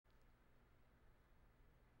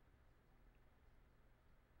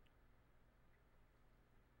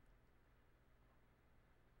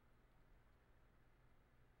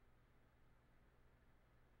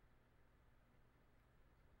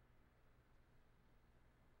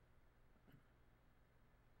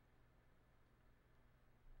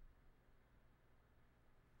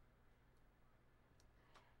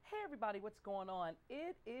Hey everybody, what's going on?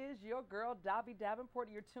 It is your girl Davi Davenport.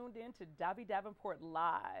 You're tuned in to Davi Davenport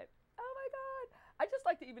Live. Oh my God. I just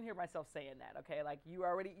like to even hear myself saying that, okay? Like you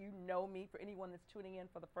know me. For anyone that's tuning in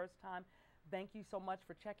for the first time, thank you so much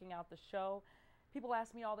for checking out the show. People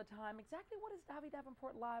ask me all the time, exactly what is Davi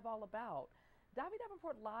Davenport Live all about? Davi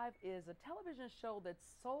Davenport Live is a television show that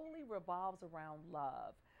solely revolves around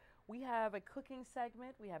love. We have a cooking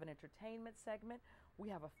segment, we have an entertainment segment, we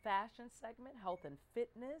have a fashion segment, health and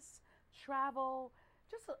fitness, travel,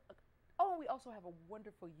 oh, we also have a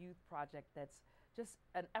wonderful youth project that's just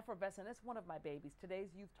an effervescent. It's one of my babies.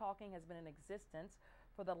 Today's Youth Talking has been in existence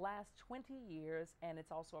for the last 20 years, and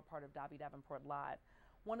it's also a part of Davi Davenport Live.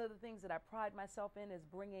 One of the things that I pride myself in is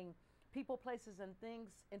bringing people, places, and things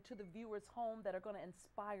into the viewer's home that are going to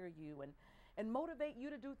inspire you and motivate you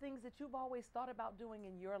to do things that you've always thought about doing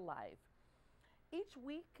in your life. Each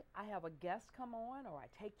week, I have a guest come on, or I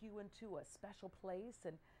take you into a special place,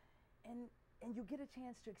 and you get a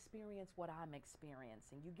chance to experience what I'm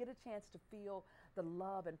experiencing. You get a chance to feel the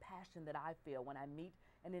love and passion that I feel when I meet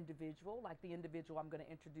an individual, like the individual I'm going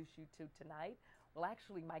to introduce you to tonight. Well,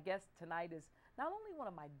 actually, my guest tonight is not only one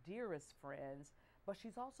of my dearest friends, but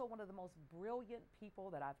she's also one of the most brilliant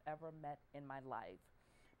people that I've ever met in my life.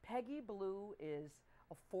 Peggi Blue is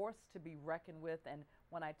a force to be reckoned with, and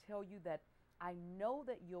when I tell you that I know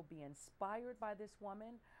that you'll be inspired by this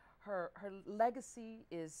woman, her legacy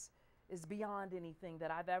is beyond anything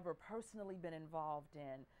that I've ever personally been involved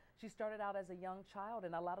in. She started out as a young child,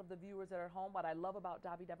 and a lot of the viewers that are at home, what I love about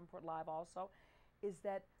Davi Davenport Live also is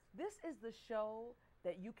that this is the show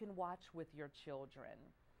that you can watch with your children.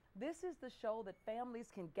 This is the show that families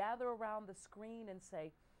can gather around the screen and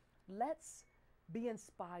say, let's be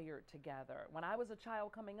inspired together. When I was a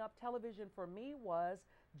child coming up, television for me was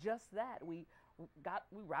just that. We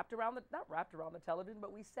wrapped around not wrapped around the television,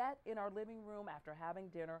 but we sat in our living room after having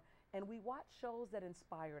dinner and we watched shows that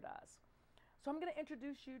inspired us. So I'm going to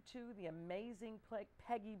introduce you to the amazing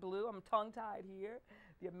Peggi Blue. I'm tongue-tied here.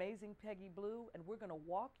 The amazing Peggi Blue, and we're going to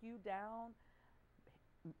walk you down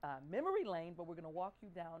memory lane, but we're going to walk you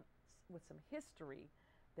down with some history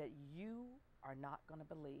that you are not going to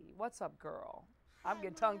believe. What's up, girl? I'm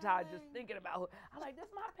getting tongue-tied just thinking about. I'm like, this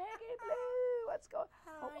is my Peggi Blue. What's going?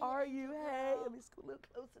 How are you? Hey, let me scoot a little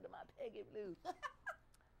closer to my Peggi Blue.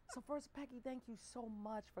 So first, Peggi, thank you so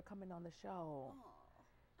much for coming on the show. Oh,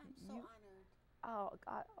 I'm so honored. Oh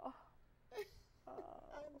God. Oh.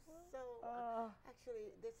 I'm so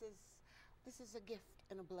actually, this is a gift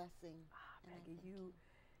and a blessing. Peggi,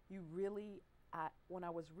 you really. When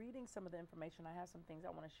I was reading some of the information, I have some things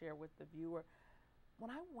I want to share with the viewer. When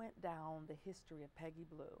I went down the history of Peggi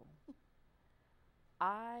Blue,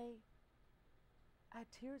 I had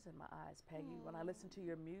tears in my eyes, Peggi. When I listen to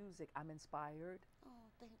your music, I'm inspired. Oh,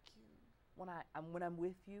 thank you. When I'm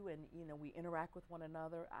with you and we interact with one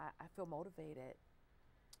another, I feel motivated.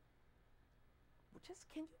 Just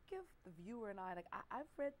can you give the viewer and I, I've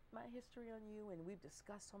read my history on you and we've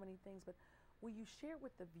discussed so many things, but will you share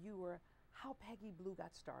with the viewer how Peggi Blue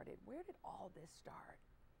got started? Where did all this start?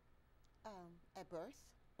 At birth.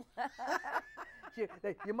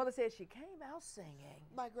 Your mother said she came out singing.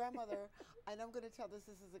 My grandmother, and I'm going to tell this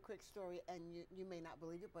is a quick story, and you may not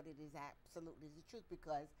believe it, but it is absolutely the truth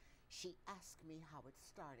because she asked me how it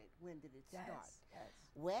started. When did it start? Yes.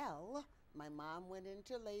 Well, my mom went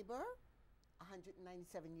into labor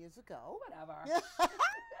 197 years ago. Whatever.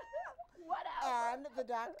 And the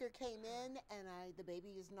doctor came in, and the baby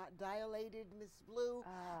is not dilated, Miss Blue,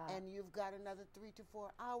 and you've got another 3 to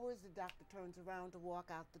 4 hours. The doctor turns around to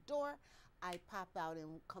walk out the door. I pop out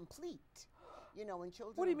in complete. When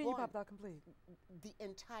children What do you mean born, you popped out complete? The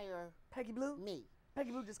entire Peggi Blue? Me.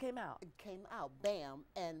 Peggi Blue just came out. It came out, bam.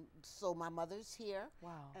 And so my mother's here,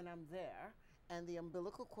 wow, and I'm there. And the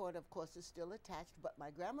umbilical cord, of course, is still attached. But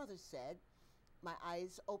my grandmother said, my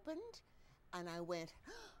eyes opened, and I went,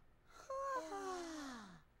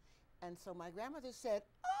 and so my grandmother said,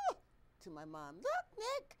 oh, to my mom, look,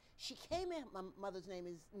 Nick. She came in, my mother's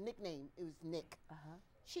nickname, it was Nick.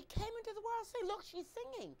 She came into the world saying, look, she's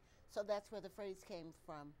singing. So that's where the phrase came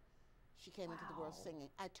from. She came into the world singing.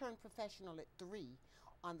 I turned professional at 3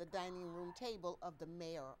 on the dining room table of the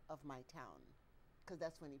mayor of my town, because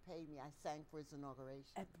that's when he paid me. I sang for his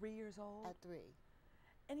inauguration. At 3 years old? At 3.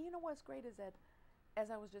 And you know what's great is that, as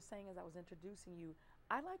I was just saying, as I was introducing you,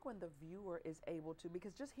 I like when the viewer is able to,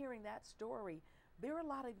 because just hearing that story, there are a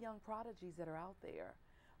lot of young prodigies that are out there,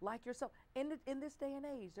 like yourself. In this day and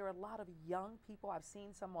age, there are a lot of young people. I've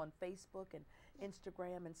seen some on Facebook and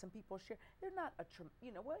Instagram, and some people share. They're not there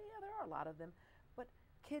are a lot of them, but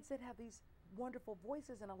kids that have these wonderful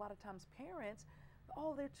voices, and a lot of times parents,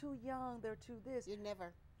 oh, they're too young, they're too this. You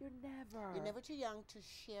never. You're never. You're never too young to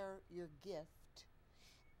share your gift.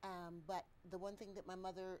 But the one thing that my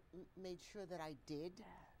mother made sure that I did,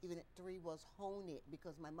 even at 3, was hone it,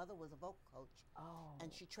 because my mother was a vocal coach. Oh.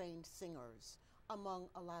 And she trained singers, among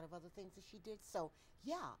a lot of other things that she did. So,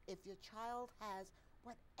 yeah, if your child has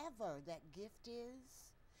whatever that gift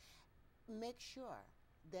is, make sure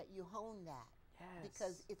that you hone that. Yes.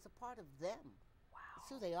 Because it's a part of them. Wow. It's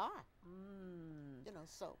who they are. Mm.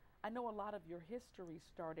 So. I know a lot of your history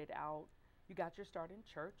started out, you got your start in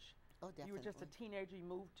church. Oh, definitely. You were just a teenager, you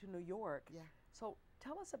moved to New York. Yeah. So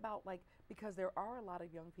tell us about, because there are a lot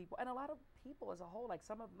of young people, and a lot of people as a whole,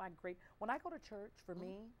 some of my when I go to church, for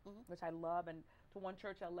me, which I love, and to One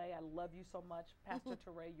Church LA, I love you so much. Pastor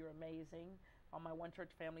Teray, you're amazing. On my One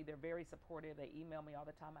Church family, they're very supportive. They email me all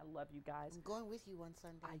the time. I love you guys. I'm going with you one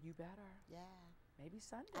Sunday. You better. Yeah. Maybe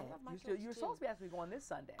Sunday. I love my church You're too. supposed to be asking me going this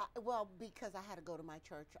Sunday. Well, because I had to go to my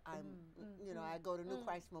church. I go to New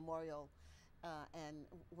Christ Memorial. And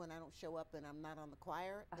when I don't show up and I'm not on the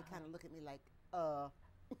choir, they kind of look at me like,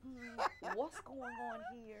 what's going on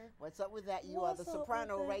here? What's up with that? You are the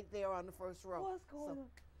soprano right there on the first row. What's going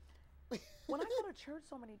on? When I go to church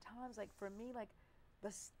so many times, for me,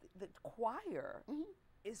 the choir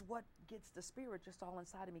is what gets the spirit just all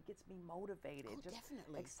inside of me, gets me motivated, just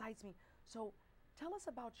definitely excites me. So tell us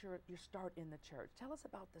about your start in the church. Tell us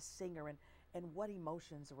about the singer and what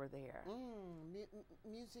emotions were there.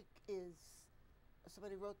 Music is...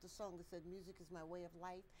 Somebody wrote the song that said, music is my way of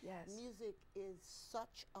life. Yes. Music is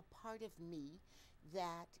such a part of me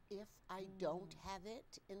that if I don't have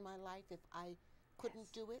it in my life, if I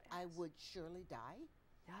couldn't do it, I would surely die.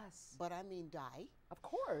 Yes. But I mean die. Of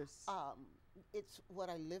course. It's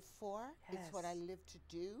what I live for. Yes. It's what I live to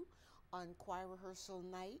do. On choir rehearsal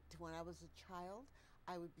night, when I was a child,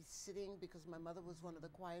 I would be sitting, because my mother was one of the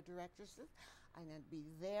choir directresses, and I'd be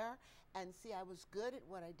there and see I was good at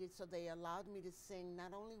what I did, so they allowed me to sing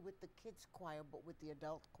not only with the kids choir but with the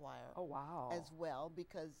adult choir. Oh, wow. As well,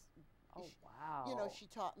 because she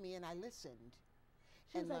taught me and I listened.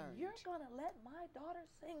 She was like, learned. You're gonna let my daughter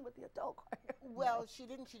sing with the adult choir. Well, she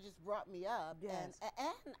didn't. She just brought me up. Yes.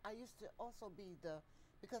 And I used to also be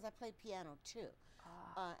because I played piano too,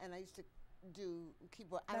 and I used to do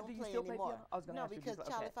keyboard. I don't play anymore. No, because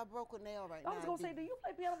child, if I broke a nail right now, I was gonna say, do you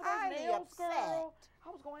play piano for those nails, girl? I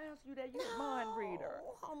was gonna ask you that. You're a mind reader.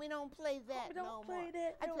 Homie, don't play that no more. I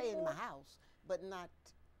play it in my house, but not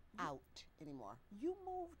out anymore. You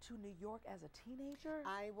moved to New York as a teenager?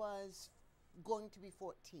 I was going to be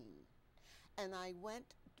 14, and I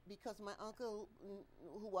went because my uncle,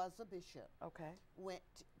 who was a bishop,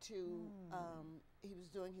 went to. He was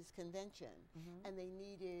doing his convention, and they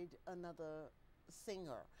needed another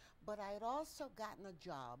singer. But I had also gotten a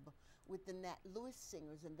job with the Nat Lewis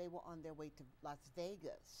Singers, and they were on their way to Las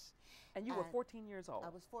Vegas. And you were 14 years old? I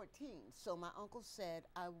was 14. So my uncle said,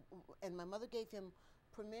 and my mother gave him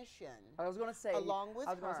permission. I was going to say, along with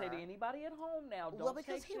I was going to say to anybody at home now, don't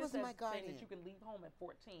because take he was my guardian. Saying that you can leave home at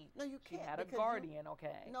 14. No, you she can't. She had a guardian,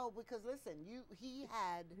 No, because listen, he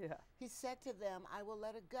said to them, I will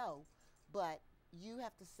let her go, but you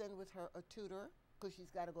have to send with her a tutor, because she's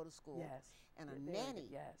got to go to school. Yes. And a nanny.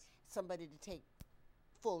 Yes. Somebody to take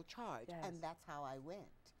full charge. Yes. And that's how I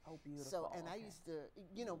went. Oh, beautiful. So, and I used to,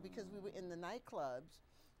 because we were in the nightclubs,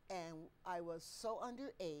 and I was so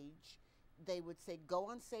underage, they would say, go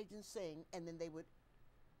on stage and sing, and then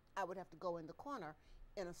I would have to go in the corner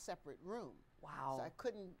in a separate room. Wow. So I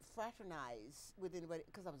couldn't fraternize with anybody,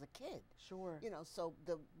 because I was a kid. Sure. So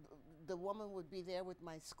the woman would be there with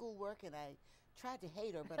my schoolwork, and I tried to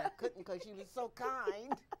hate her, but I couldn't because she was so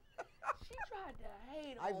kind. She tried to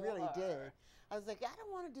hate her. I really did. I was like, I don't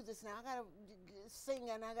want to do this now. I got to sing,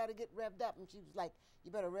 and I got to get revved up. And she was like, you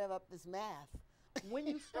better rev up this math. When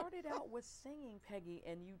you started out with singing, Peggy,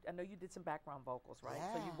 and I know you did some background vocals, right?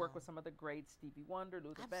 Yeah. So you worked with some of the greats, Stevie Wonder,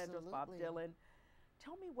 Luther Vandross, Bob Dylan.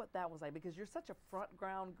 Tell me what that was like, because you're such a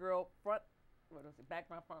background, front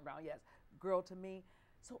ground, yes, girl to me.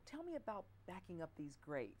 So tell me about backing up these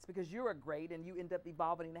greats, because you're a great and you end up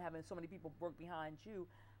evolving and having so many people work behind you.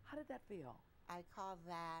 How did that feel? I call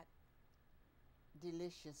that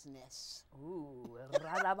deliciousness. Ooh, that's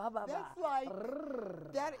like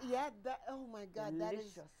that. Yeah, that. Oh my God, that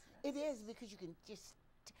is. It is, because you can just.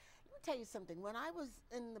 Let me tell you something. When I was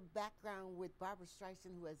in the background with Barbara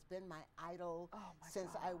Streisand, who has been my idol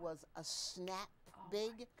since I was a snap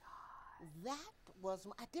big. That was,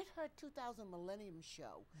 I did her 2000 Millennium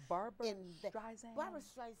Show. Barbara Streisand? Barbara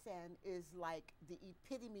Streisand is like the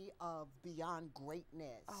epitome of beyond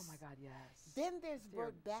greatness. Oh my God, yes. Then there's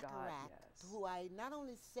Burt Bacharach, who I not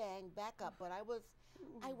only sang backup, but I was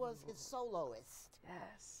I was his soloist.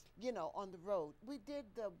 Yes. You know, on the road. We did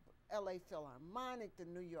the L.A. Philharmonic, the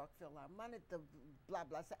New York Philharmonic, the blah,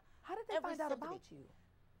 blah. How did they Every find out symphony. about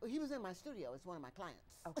you? He was in my studio as one of my clients.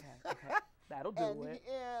 Okay, okay. That'll do And it.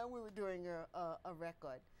 yeah, we were doing a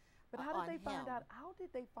record. But how did on they find him. out? How did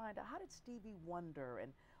they find out? How did Stevie Wonder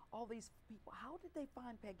and all these people, how did they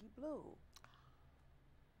find Peggy Blue?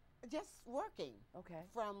 Just working. Okay.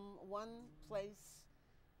 From one place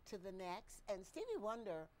to the next. And Stevie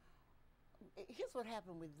Wonder, here's what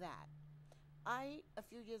happened with that. A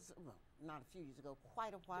few years, well, not a few years ago,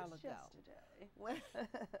 quite a while Just ago. yesterday.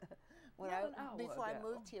 When Not an hour before I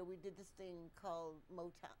ago. moved here, we did this thing called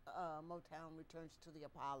Motown Returns to the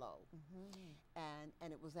Apollo,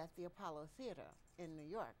 and it was at the Apollo Theater in New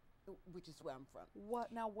York, which is where I'm from.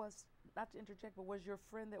 What now was, not to interject, but was your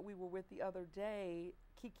friend that we were with the other day,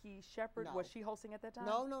 Kiki Shepard, No. was she hosting at that time?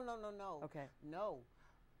 No, no, no, no, no. Okay. No.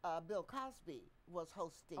 Bill Cosby was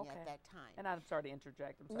hosting Okay. at that time. And I'm sorry to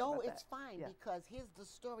interject. I'm sorry No, about it's that. fine Yeah. because here's the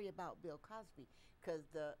story about Bill Cosby. Because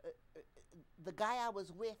the guy I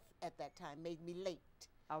was with at that time made me late.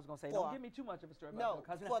 I was going to say, for- don't give me too much of a story about No, Bill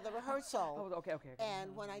Cosby. for the rehearsal. Oh, okay, okay.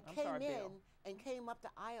 And when I I'm came sorry, in Bill. and came up the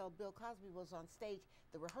aisle, Bill Cosby was on stage.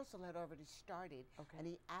 The rehearsal had already started. Okay. And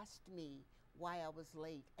he asked me why I was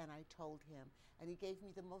late, and I told him. And he gave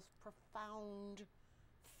me the most profound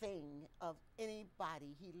thing of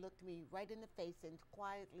anybody. He looked me right in the face and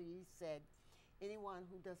quietly he said, anyone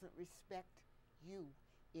who doesn't respect you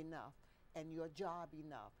enough and your job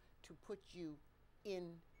enough to put you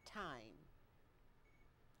in time.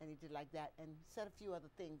 And he did like that and said a few other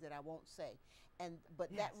things that I won't say. But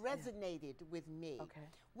that resonated with me. Okay.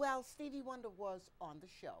 Well, Stevie Wonder was on the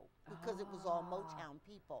show because it was all Motown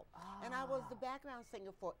people. And I was the background singer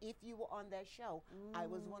for If You Were on That Show. I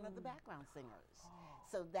was one of the background singers.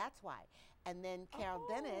 So that's why. And then Carol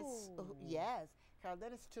Dennis, yes, Carol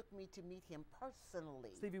Dennis took me to meet him personally.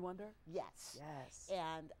 Stevie Wonder? Yes. Yes.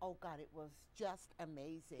 And oh God, it was just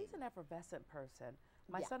amazing. He's an effervescent person.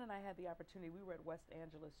 My Yeah. son and I had the opportunity, we were at West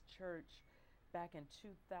Angeles Church back in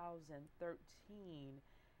 2013,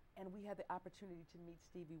 and we had the opportunity to meet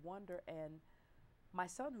Stevie Wonder. And my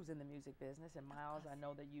son, who's in the music business, and Miles, I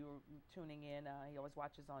know that you're tuning in. He always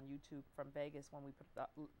watches on YouTube from Vegas when we put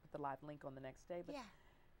the live link on the next day. But yeah.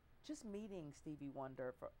 just meeting Stevie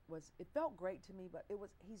Wonder it felt great to me, but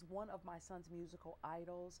he's one of my son's musical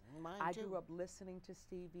idols. Mine I too. grew up listening to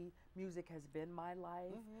Stevie. Music has been my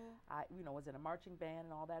life. I was in a marching band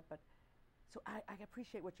and all that, but so I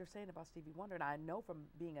appreciate what you're saying about Stevie Wonder, and I know from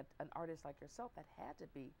being an artist like yourself that had to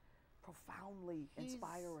be profoundly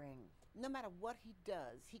inspiring. No matter what he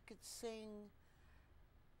does, he could sing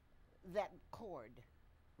that chord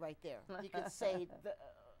right there. He could say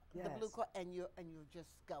the blue Yes. chord, and you just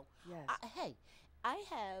go. Yes. Hey, I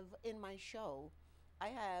have in my show, I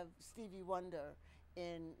have Stevie Wonder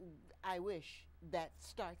in I Wish that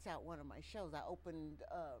starts out one of my shows. I opened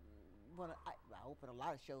I opened a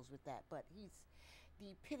lot of shows with that, but he's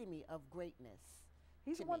the epitome of greatness.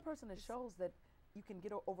 He's to the one me. person that shows that you can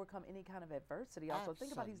overcome any kind of adversity. Also,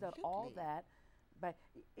 think about he's done all Absolutely. that, but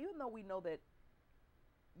even though we know that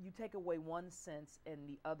you take away one sense and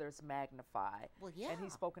the others magnify. Well, yeah. And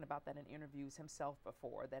he's spoken about that in interviews himself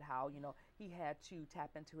before, that how, he had to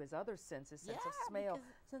tap into his other senses, sense of Yeah, smell,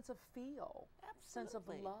 because- sense of feel, sense of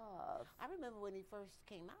Absolutely. love. I remember when he first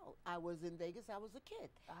came out. I was in Vegas. I was a kid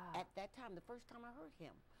at that time. The first time I heard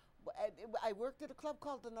him, I worked at a club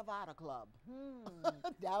called the Nevada Club,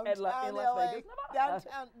 downtown in Las LA, Vegas,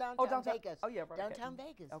 Nevada. downtown Vegas. Oh, yeah, right, okay. Downtown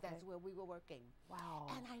Vegas. Okay. That's where we were working. Wow.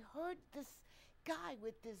 And I heard this guy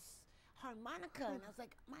with this harmonica, and I was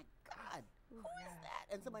like, "My God, who is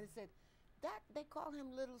that?" And somebody said, "That they call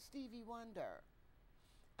him Little Stevie Wonder."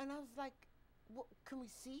 And I was like, well, "Can we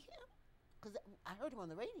see him?" Because I heard him on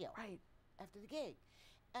the radio Right. after the gig,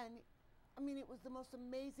 and I mean, it was the most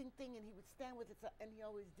amazing thing. And he would stand with it, and he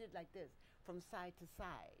always did like this from side to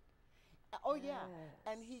side. Oh yeah,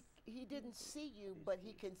 and he didn't see you, but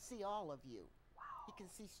he can see all of you. Wow. He can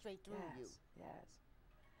see straight through you. Yes.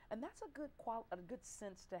 And that's a good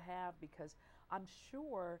sense to have, because I'm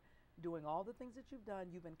sure doing all the things that you've done,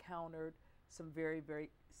 you've encountered some very, very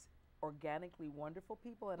organically wonderful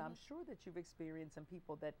people, and I'm sure that you've experienced some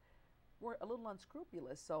people that were a little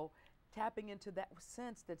unscrupulous. So tapping into that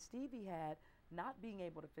sense that Stevie had, not being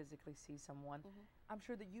able to physically see someone, I'm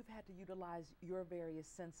sure that you've had to utilize your various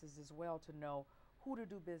senses as well to know who to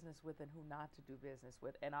do business with and who not to do business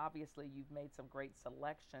with. And obviously you've made some great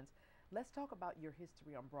selections. Let's talk about your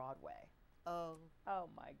history on Broadway. Oh, Oh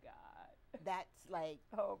my God. that's like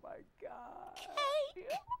Oh my God. cake.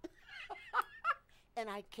 And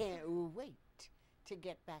I can't wait to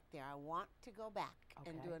get back there. I want to go back.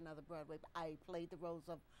 and Okay. do another Broadway. I played the roles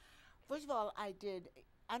of, first of all, I did,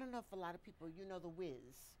 I don't know if a lot of people, you know, The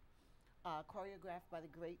Wiz, choreographed by the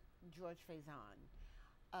great George Faison.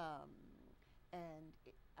 Um, and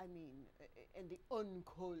I mean, and the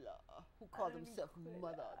Uncola, who called himself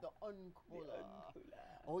Mother, the Uncola.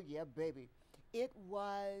 Oh yeah, baby. It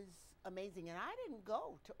was amazing, and I didn't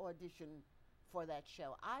go to audition for that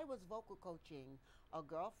show. I was vocal coaching a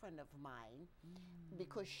girlfriend of mine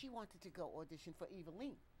because she wanted to go audition for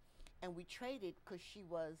Evelyn, and we traded because she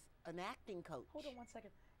was an acting coach. Hold on one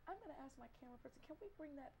second. I'm going to ask my camera person, can we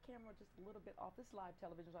bring that camera just a little bit off? This live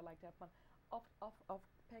television, so I like to have fun. Off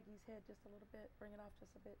Peggy's head just a little bit. Bring it off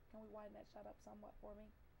just a bit. Can we widen that shot up somewhat for me?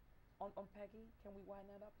 On Peggy? Can we widen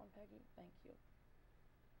that up on Peggy? Thank you.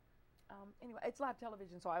 Anyway, it's live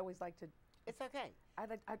television, so I always like to. It's okay.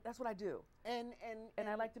 That's what I do. And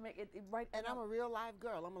I like to make it right. And I'm a real live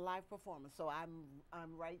girl. I'm a live performer, so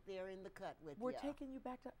I'm right there in the cut with you. We're taking you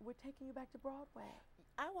back to Broadway.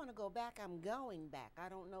 I want to go back. I'm going back. I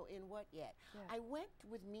don't know in what yet. Yes. I went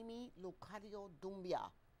with Mimi Lucario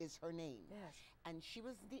Dumbia is her name. Yes. And she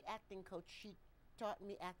was the acting coach. She taught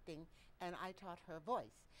me acting, and I taught her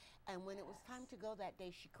voice. And when it was time to go that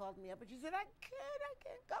day, she called me up and she said, I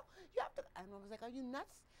can't go. You have to. And I was like, are you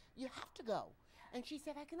nuts? You have to go. And she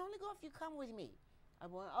said, I can only go if you come with me. I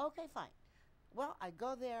went, okay, fine. Well, I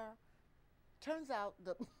go there. Turns out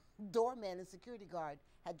the doorman and security guard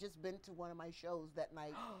had just been to one of my shows that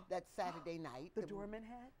night, that Saturday night. The doorman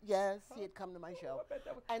had? Yes, he had come to my show.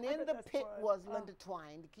 And in the pit fun. was Linda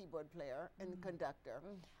Twine, the keyboard player and conductor.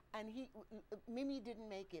 And Mimi didn't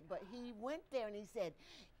make it, but he went there and he said,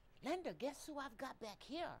 Linda, guess who I've got back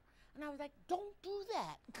here? And I was like, don't do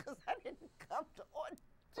that, because I didn't come to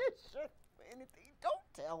audition for anything.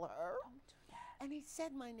 Don't tell her. Don't do that. And he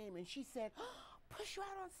said my name, and she said, push you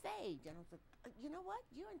out on stage. And I was like, you know what?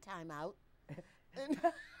 You're in timeout.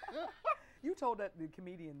 You told the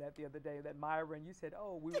comedian that the other day, that Myron, you said,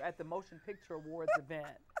 oh, we were at the Motion Picture Awards event.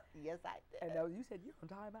 Yes, I did. And you said, you're on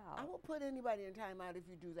timeout. I will put anybody in timeout if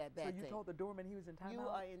you do that bad thing. So you told the doorman he was in timeout? You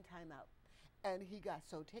are in timeout. And he got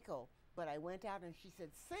so tickled. But I went out and she said,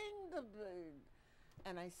 sing the bird.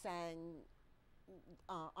 And I sang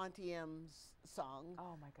Auntie M's song.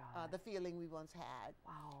 Oh, my God. The Feeling We Once Had.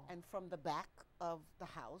 Wow. And from the back of the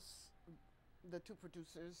house, the two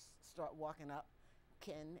producers start walking up,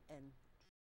 Ken and